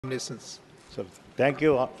Nations. Sir, thank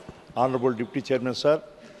you, Honorable Deputy Chairman, sir.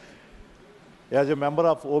 As a member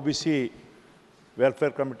of OBC Welfare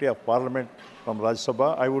Committee of Parliament from Rajya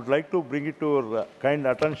Sabha, I would like to bring it to your kind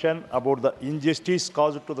attention about the injustice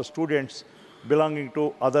caused to the students belonging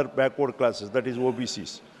to other backward classes, that is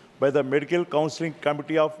OBCs, by the Medical Counselling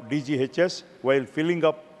Committee of DGHS while filling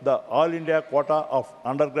up the All India quota of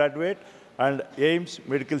undergraduate and AIMS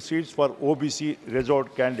medical seats for OBC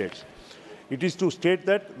reserved candidates. It is to state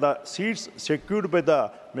that the seats secured by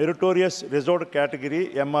the Meritorious reserved category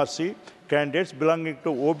MRC candidates belonging to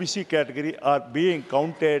OBC category are being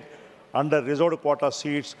counted under reserved quota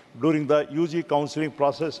seats during the UG counselling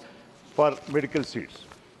process for medical seats.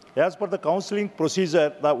 As per the counselling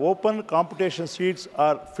procedure, the open competition seats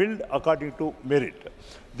are filled according to merit.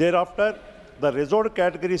 Thereafter, the reserved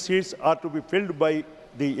category seats are to be filled by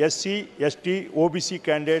the SC, ST, OBC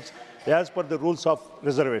candidates as per the rules of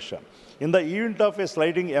reservation. In the event of a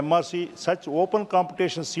sliding MRC, such open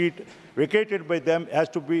competition seat vacated by them has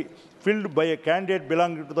to be filled by a candidate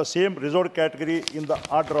belonging to the same reserved category in the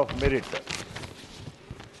order of merit.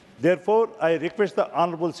 Therefore, I request the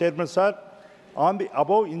Honourable Chairman, sir, on the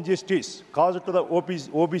above injustice caused to the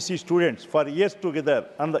OBC students for years together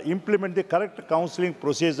and implement the correct counselling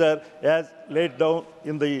procedure as laid down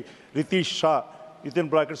in the Ritesh Shah, within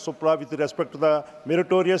brackets Supra, with respect to the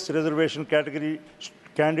Meritorious reservation category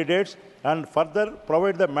candidates, and further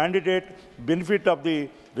provide the mandated benefit of the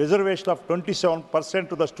reservation of 27%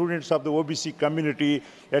 to the students of the OBC community,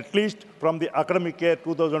 at least from the academic year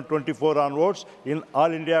 2024 onwards, in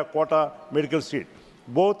All India quota medical seat,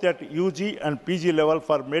 both at UG and PG level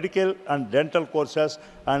for medical and dental courses,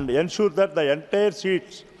 and ensure that the entire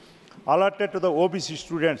seats allotted to the OBC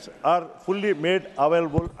students are fully made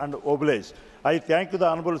available and obliged. I thank the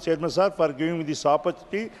Honourable Chairman, sir, for giving me this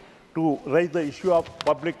opportunity to raise the issue of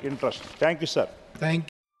public interest. Thank you, sir. Thank you.